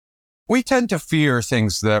we tend to fear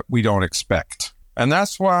things that we don't expect. And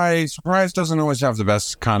that's why surprise doesn't always have the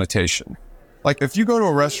best connotation. Like if you go to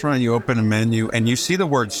a restaurant, you open a menu and you see the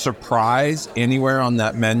word surprise anywhere on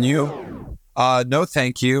that menu, no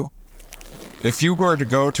thank you. If you were to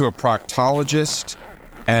go to a proctologist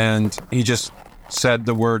and he just said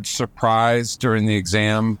the word surprise during the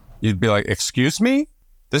exam, you'd be like, excuse me?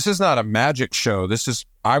 This is not a magic show.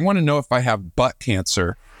 I want to know if I have butt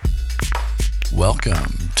cancer.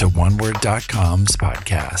 Welcome to OneWord.com's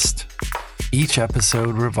podcast. Each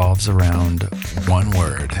episode revolves around one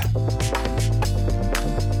word.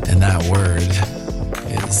 And that word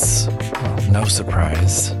is, well, no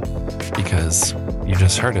surprise, because you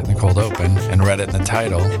just heard it in the cold open and read it in the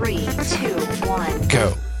title. 3, 2, 1,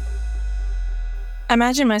 go.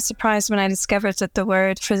 Imagine my surprise when I discovered that the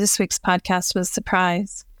word for this week's podcast was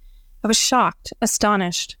surprise. I was shocked,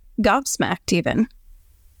 astonished, gobsmacked even.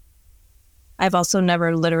 I've also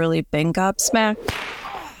never literally been gobsmacked,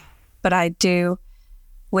 but I do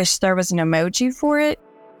wish there was an emoji for it.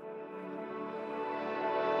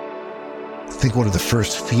 I think one of the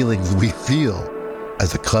first feelings we feel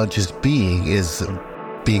as a conscious being is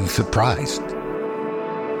being surprised.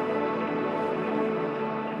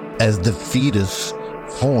 As the fetus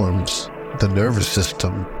forms the nervous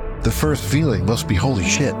system, the first feeling must be, holy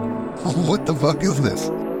shit, what the fuck is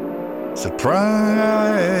this?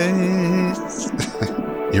 Surprise!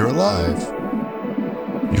 You're alive.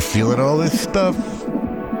 You're feeling all this stuff.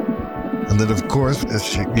 And then, of course,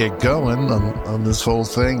 as you get going on this whole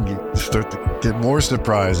thing, you start to get more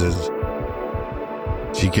surprises.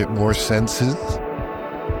 So you get more senses,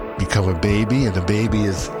 become a baby, and a baby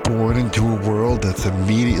is born into a world that's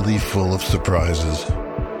immediately full of surprises.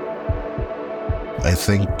 I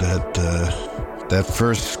think that that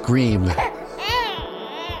first scream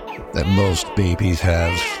that most babies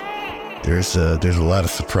have, there's a lot of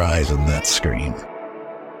surprise in that scream.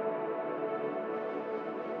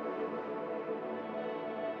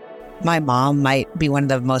 My mom might be one of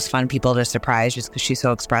the most fun people to surprise just because she's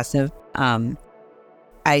so expressive.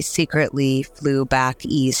 I secretly flew back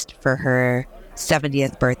east for her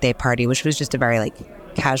 70th birthday party, which was just a very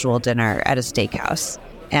casual dinner at a steakhouse.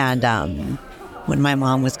 And when my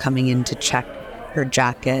mom was coming in to check her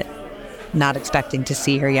jacket, not expecting to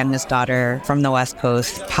see her youngest daughter from the West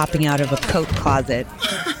Coast popping out of a coat closet.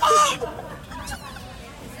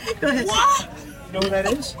 Go ahead. What? You know what that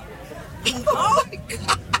is? Oh my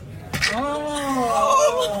God.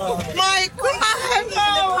 Oh my God!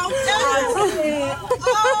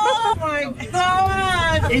 Oh my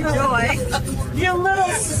God! Enjoy. You little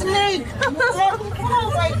snake!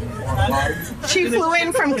 She flew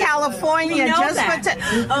in from California just for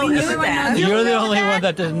You're the only one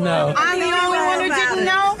that didn't know. I'm the only one who didn't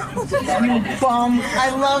know? You bum. I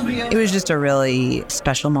love you. It was just a really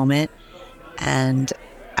special moment, and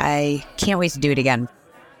I can't wait to do it again.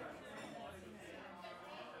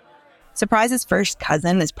 Surprise's first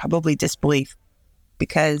cousin is probably disbelief,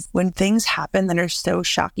 because when things happen that are so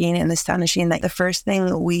shocking and astonishing, the first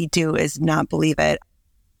thing we do is not believe it.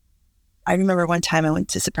 I remember one time I went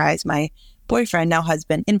to surprise my boyfriend, now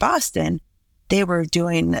husband, in Boston. They were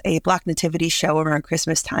doing a Black Nativity show around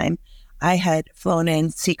Christmas time. I had flown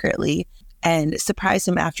in secretly and surprised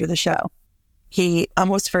him after the show. He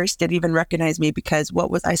almost first didn't even recognize me, because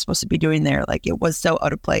what was I supposed to be doing there? It was so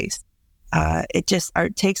out of place. It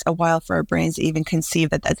takes a while for our brains to even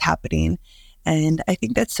conceive that that's happening. And I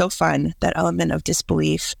think that's so fun, that element of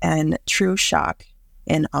disbelief and true shock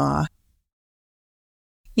and awe.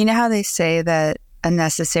 You know how they say that a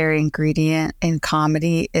necessary ingredient in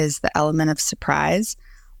comedy is the element of surprise?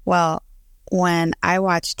 Well, when I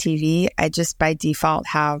watch TV, I just by default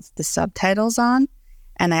have the subtitles on,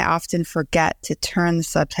 and I often forget to turn the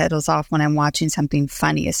subtitles off when I'm watching something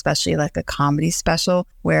funny, especially like a comedy special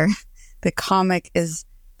where the comic is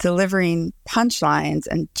delivering punchlines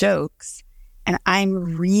and jokes, and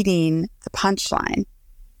I'm reading the punchline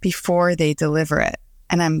before they deliver it,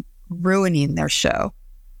 and I'm ruining their show.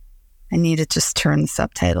 I need to just turn the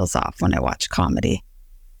subtitles off when I watch comedy.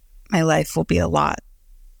 My life will be a lot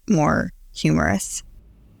more humorous.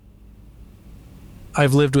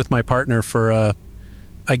 I've lived with my partner for,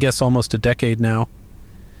 I guess, almost a decade now,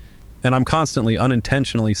 and I'm constantly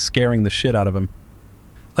unintentionally scaring the shit out of him.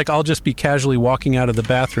 I'll just be casually walking out of the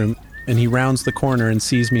bathroom, and he rounds the corner and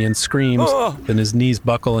sees me and screams, then his knees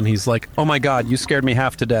buckle, and he's like, "Oh my God, you scared me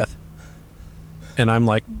half to death." And I'm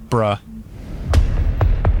like, bruh.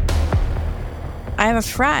 I have a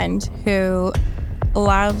friend who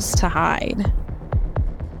loves to hide.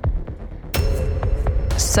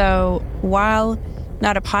 So while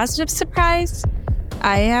not a positive surprise,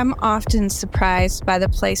 I am often surprised by the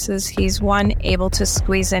places he's, one, able to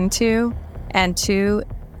squeeze into, and two,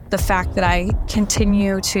 the fact that I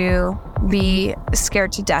continue to be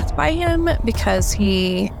scared to death by him because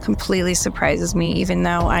he completely surprises me, even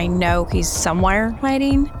though I know he's somewhere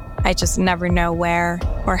hiding. I just never know where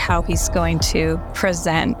or how he's going to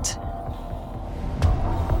present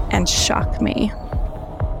and shock me.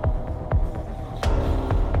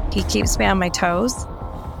 He keeps me on my toes.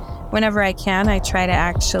 Whenever I can, I try to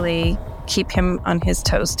actually keep him on his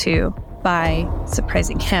toes too by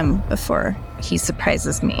surprising him before he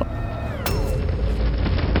surprises me.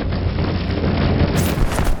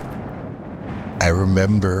 I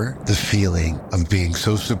remember the feeling of being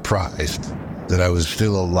so surprised that I was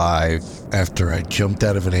still alive after I jumped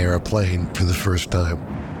out of an airplane for the first time.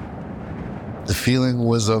 The feeling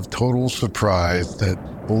was of total surprise that,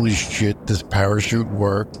 holy shit, this parachute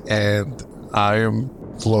worked and I am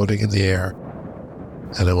floating in the air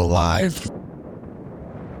and I'm alive.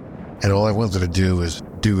 And all I wanted to do is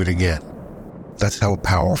do it again. That's how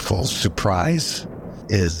powerful surprise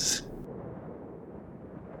is.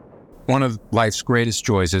 One of life's greatest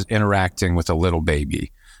joys is interacting with a little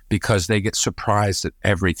baby because they get surprised at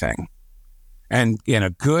everything. And in a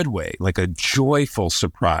good way, like a joyful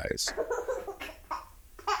surprise.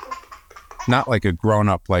 Not like a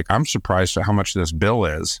grown-up, like, I'm surprised at how much this bill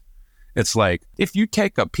is. It's like, if you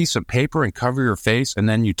take a piece of paper and cover your face and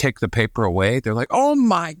then you take the paper away, they're like, oh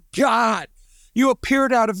my God, you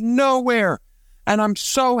appeared out of nowhere. And I'm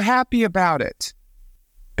so happy about it.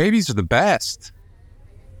 Babies are the best.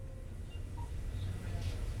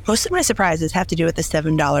 Most of my surprises have to do with the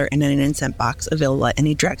 $7 and 99-cent box available at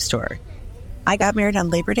any drugstore. I got married on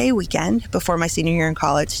Labor Day weekend before my senior year in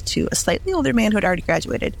college to a slightly older man who had already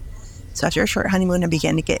graduated. So after a short honeymoon, I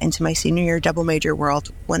began to get into my senior year double major world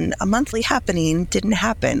when a monthly happening didn't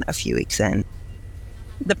happen a few weeks in.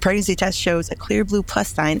 The pregnancy test shows a clear blue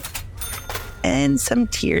plus sign, and some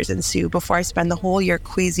tears ensue before I spend the whole year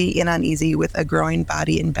queasy and uneasy with a growing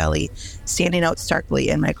body and belly standing out starkly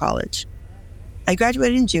in my college. I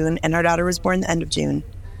graduated in June, and our daughter was born the end of June.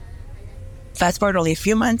 Fast forward only a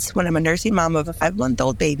few months when I'm a nursing mom of a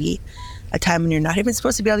 5-month-old baby, a time when you're not even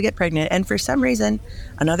supposed to be able to get pregnant, and for some reason,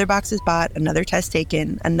 another box is bought, another test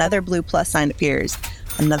taken, another blue plus sign appears,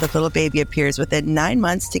 another little baby appears within 9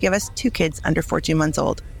 months to give us 2 kids under 14 months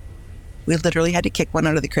old. We literally had to kick one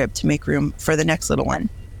out of the crib to make room for the next little one.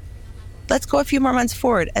 Let's go a few more months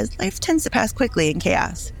forward, as life tends to pass quickly in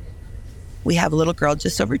chaos. We have a little girl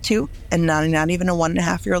just over 2, and not even a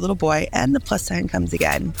 1.5-year-old little boy, and the plus sign comes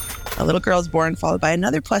again. A little girl is born, followed by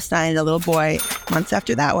another plus sign, and a little boy months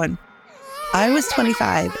after that one. I was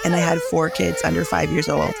 25, and I had 4 kids under 5 years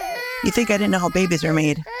old. You think I didn't know how babies were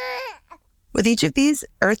made? With each of these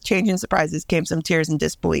earth-changing surprises came some tears and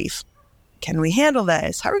disbelief. Can we handle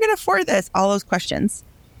this? How are we going to afford this? All those questions.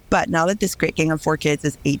 But now that this great gang of 4 kids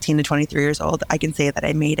is 18 to 23 years old, I can say that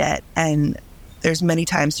I made it, and there's many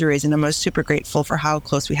times through raising them I was super grateful for how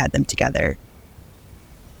close we had them together.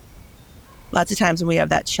 Lots of times when we have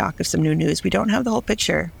that shock of some new news, we don't have the whole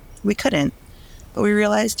picture. We couldn't. But we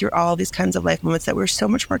realized through all these kinds of life moments that we're so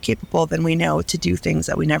much more capable than we know to do things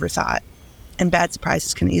that we never thought. And bad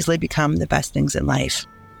surprises can easily become the best things in life.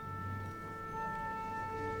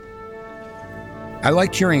 I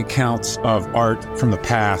like hearing accounts of art from the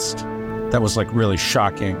past that was like really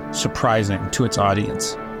shocking, surprising to its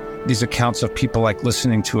audience. These accounts of people like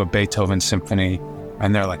listening to a Beethoven symphony,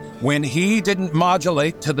 and they're like, when he didn't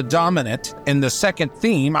modulate to the dominant in the second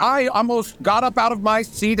theme, I almost got up out of my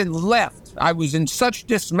seat and left. I was in such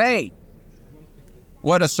dismay.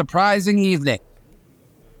 What a surprising evening.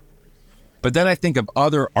 But then I think of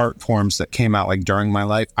other art forms that came out like during my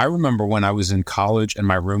life. I remember when I was in college and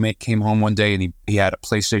my roommate came home one day and he had a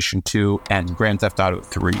PlayStation 2 and Grand Theft Auto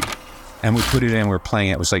 3. And we put it in and we were playing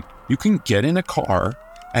it. It was like, you can get in a car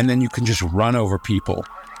and then you can just run over people.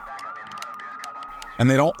 And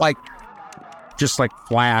they don't just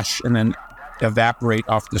flash and then evaporate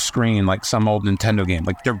off the screen like some old Nintendo game.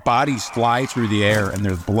 Like their bodies fly through the air and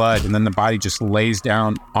there's blood and then the body just lays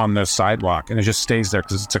down on the sidewalk and it just stays there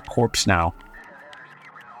because it's a corpse now.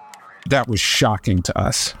 That was shocking to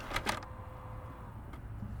us.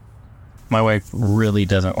 My wife really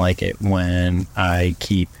doesn't like it when I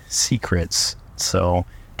keep secrets. So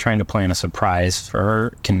trying to plan a surprise for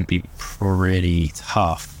her can be pretty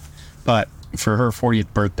tough. But for her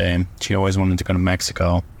 40th birthday, she always wanted to go to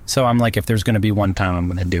Mexico. So I'm like, if there's going to be one time I'm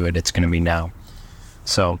going to do it, it's going to be now.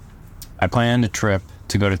 So I planned a trip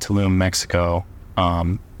to go to Tulum, Mexico,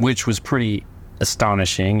 which was pretty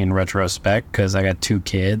astonishing in retrospect because I got 2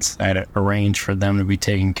 kids. I had to arrange for them to be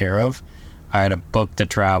taken care of. I had to book the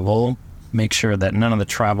travel, make sure that none of the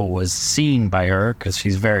travel was seen by her, because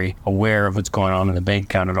she's very aware of what's going on in the bank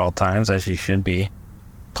account at all times, as she should be.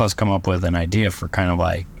 Plus come up with an idea for kind of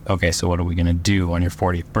like, okay, so what are we going to do on your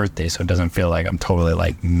 40th birthday so it doesn't feel like I'm totally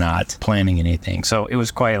like not planning anything. So it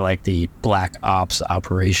was quite like the black ops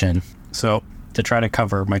operation. So to try to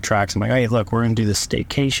cover my tracks, I'm like, hey, look, we're going to do this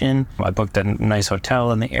staycation. I booked a nice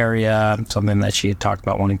hotel in the area, something that she had talked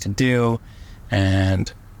about wanting to do.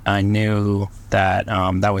 And I knew that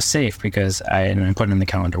that was safe because I put in the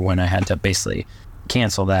calendar when I had to basically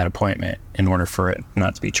cancel that appointment in order for it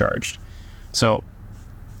not to be charged. So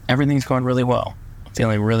everything's going really well.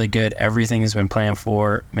 Feeling really good. Everything has been planned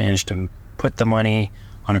for. Managed to put the money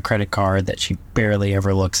on a credit card that she barely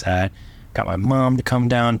ever looks at. Got my mom to come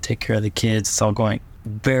down, take care of the kids. It's all going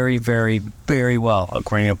very, very, very well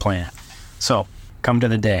according to plan. So come to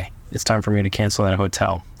the day. It's time for me to cancel that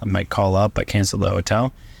hotel. I might call up, I cancel the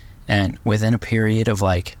hotel. And within a period of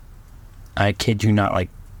like, I kid you not, like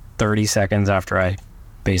 30 seconds after I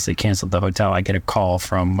basically canceled the hotel, I get a call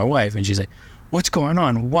from my wife and she's like, what's going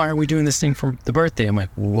on? Why are we doing this thing for the birthday? I'm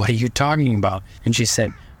like, what are you talking about? And she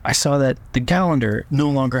said, I saw that the calendar no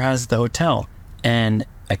longer has the hotel. And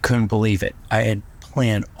I couldn't believe it. I had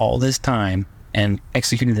planned all this time and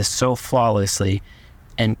executed this so flawlessly.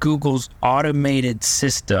 And Google's automated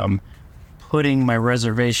system putting my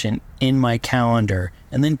reservation in my calendar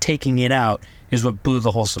and then taking it out is what blew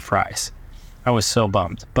the whole surprise. I was so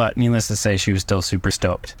bummed. But needless to say, she was still super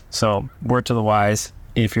stoked. So word to the wise,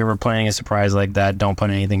 if you're ever planning a surprise like that, don't put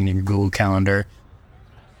anything in your Google Calendar.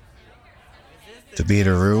 To be in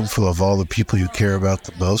a room full of all the people you care about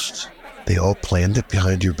the most, they all planned it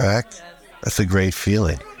behind your back. That's a great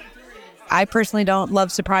feeling. I personally don't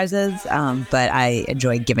love surprises, but I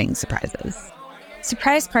enjoy giving surprises.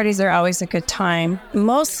 Surprise parties are always a good time,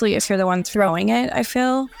 mostly if you're the one throwing it, I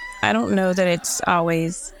feel. I don't know that it's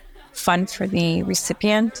always fun for the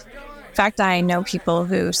recipient. In fact, I know people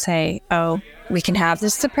who say, oh, we can have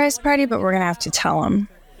this surprise party, but we're going to have to tell them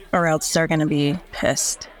or else they're going to be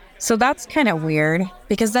pissed. So that's kind of weird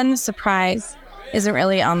because then the surprise isn't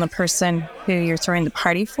really on the person who you're throwing the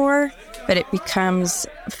party for, but it becomes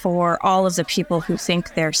for all of the people who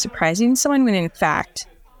think they're surprising someone when in fact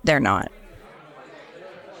they're not.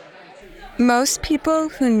 Most people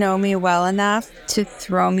who know me well enough to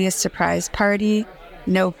throw me a surprise party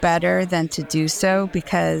know better than to do so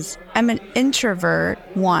because I'm an introvert,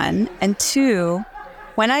 one, and two,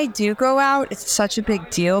 when I do go out, it's such a big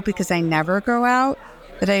deal because I never go out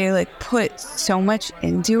that I like put so much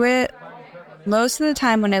into it. Most of the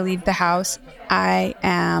time when I leave the house, I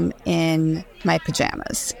am in my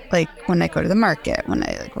pajamas, like when I go to the market, when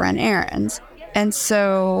I like run errands. And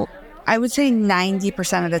so I would say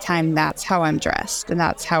 90% of the time that's how I'm dressed and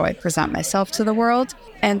that's how I present myself to the world.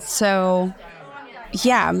 And so,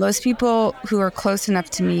 yeah, most people who are close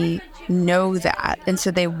enough to me know that. And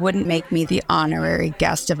so they wouldn't make me the honorary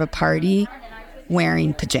guest of a party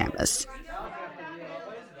wearing pajamas.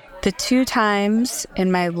 The 2 times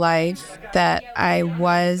in my life that I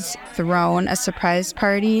was thrown a surprise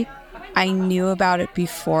party, I knew about it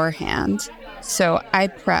beforehand. So I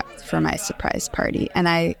prepped for my surprise party, and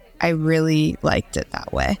I really liked it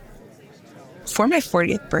that way. For my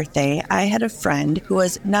 40th birthday, I had a friend who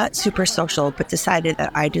was not super social, but decided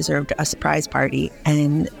that I deserved a surprise party.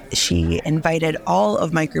 And she invited all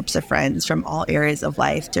of my groups of friends from all areas of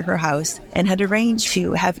life to her house and had arranged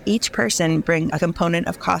to have each person bring a component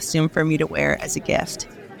of costume for me to wear as a gift.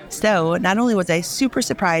 So not only was I super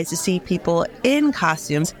surprised to see people in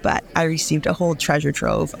costumes, but I received a whole treasure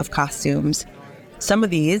trove of costumes. Some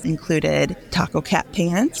of these included taco cap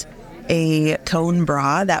pants, a cone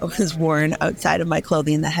bra that was worn outside of my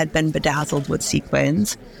clothing that had been bedazzled with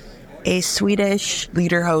sequins, a Swedish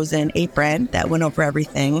lederhosen apron that went over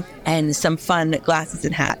everything, and some fun glasses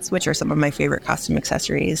and hats, which are some of my favorite costume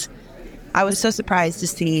accessories. I was so surprised to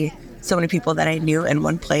see so many people that I knew in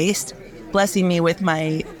one place, blessing me with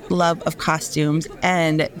my love of costumes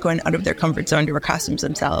and going out of their comfort zone to wear costumes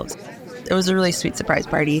themselves. It was a really sweet surprise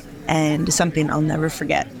party and something I'll never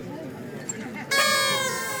forget.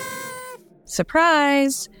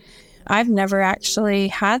 Surprise! I've never actually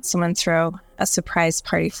had someone throw a surprise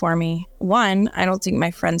party for me. One, I don't think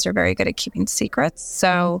my friends are very good at keeping secrets.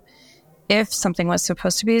 So if something was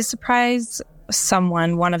supposed to be a surprise,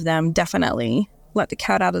 one of them definitely let the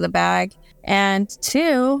cat out of the bag. And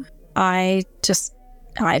two, I've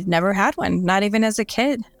never had one, not even as a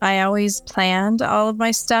kid. I always planned all of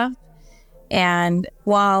my stuff. And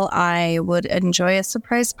while I would enjoy a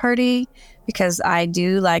surprise party, because I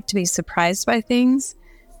do like to be surprised by things,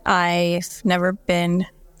 I've never been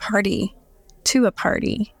party to a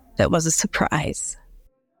party that was a surprise.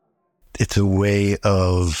 It's a way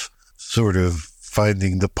of sort of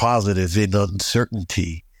finding the positive in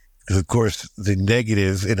uncertainty. Because, of course, the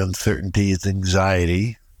negative in uncertainty is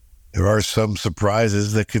anxiety. There are some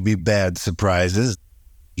surprises that could be bad surprises.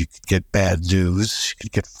 You could get bad news. You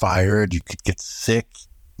could get fired. You could get sick,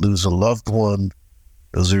 lose a loved one.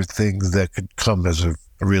 Those are things that could come as a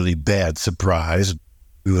really bad surprise.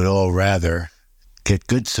 We would all rather get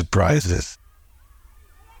good surprises.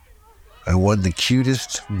 I won the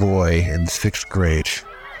cutest boy in 6th grade,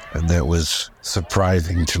 and that was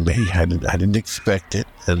surprising to me. I didn't expect it,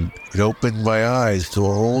 and it opened my eyes to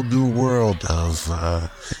a whole new world of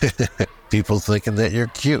people thinking that you're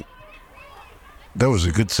cute. That was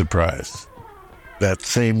a good surprise. That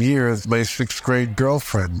same year, my 6th grade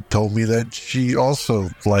girlfriend told me that she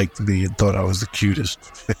also liked me and thought I was the cutest.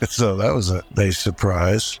 So that was a nice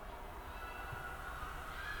surprise.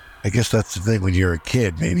 I guess that's the thing when you're a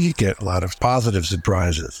kid. Maybe you get a lot of positive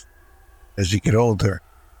surprises. As you get older,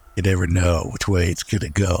 you never know which way it's going to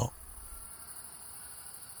go.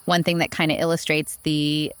 One thing that kind of illustrates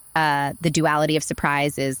the duality of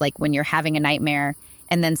surprise is like when you're having a nightmare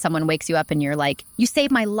and then someone wakes you up and you're like, you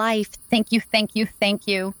saved my life. Thank you, thank you, thank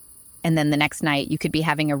you. And then the next night you could be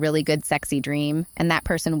having a really good, sexy dream and that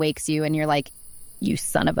person wakes you and you're like, you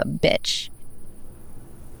son of a bitch.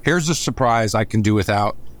 Here's a surprise I can do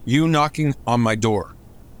without you knocking on my door.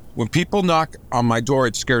 When people knock on my door,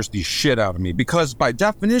 it scares the shit out of me because by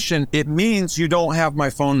definition, it means you don't have my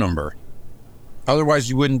phone number. Otherwise,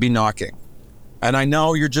 you wouldn't be knocking. And I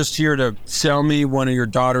know you're just here to sell me one of your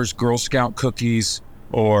daughter's Girl Scout cookies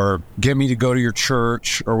or get me to go to your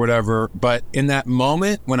church or whatever. But in that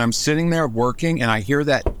moment, when I'm sitting there working and I hear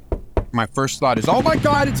that, my first thought is, oh my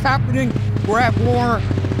God, it's happening. We're at war.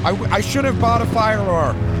 I should have bought a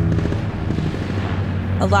firearm.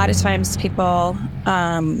 A lot of times people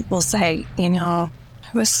will say, I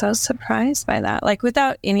was so surprised by that. Like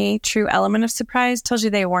without any true element of surprise, tells you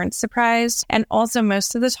they weren't surprised. And also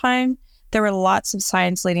most of the time, there were lots of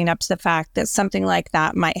signs leading up to the fact that something like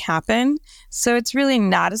that might happen. So it's really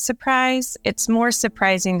not a surprise. It's more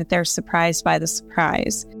surprising that they're surprised by the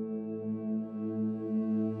surprise.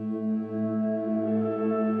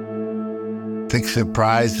 I think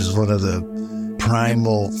surprise is one of the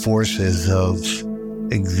primal forces of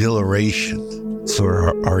exhilaration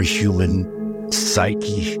for our human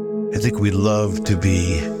psyche. I think we love to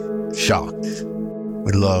be shocked.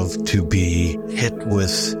 We love to be hit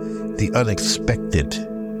with the unexpected.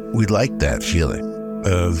 We like that feeling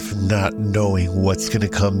of not knowing what's going to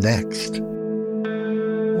come next.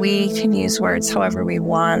 We can use words however we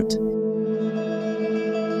want.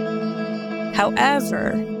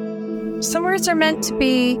 However, some words are meant to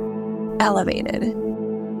be elevated.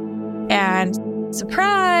 And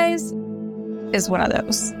surprise is one of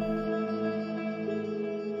those.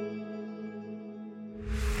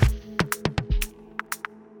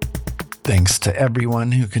 Thanks to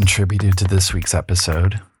everyone who contributed to this week's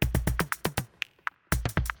episode.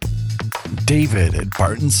 David at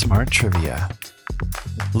Barton Smart Trivia,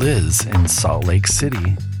 Liz in Salt Lake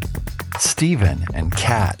City, Stephen and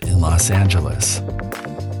Kat in Los Angeles,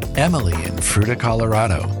 Emily in Fruita,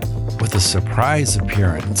 Colorado, with a surprise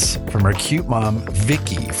appearance from her cute mom,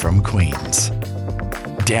 Vicky from Queens,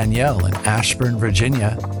 Danielle in Ashburn,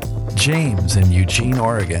 Virginia, James in Eugene,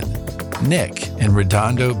 Oregon, Nick in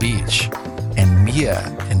Redondo Beach, and Mia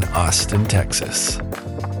in Austin, Texas.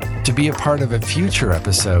 To be a part of a future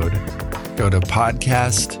episode, go to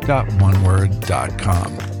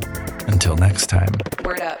podcast.oneword.com. Until next time.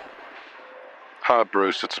 Word up. Hi,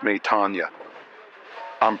 Bruce. It's me, Tanya.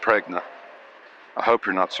 I'm pregnant. I hope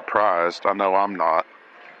you're not surprised. I know I'm not.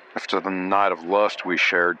 After the night of lust we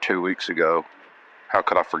shared 2 weeks ago, how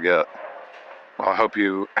could I forget? Well, I hope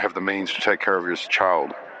you have the means to take care of your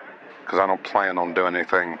child, because I don't plan on doing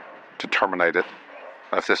anything to terminate it.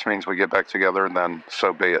 If this means we get back together, then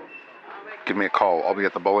so be it. Give me a call. I'll be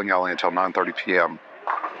at the bowling alley until 9:30 p.m.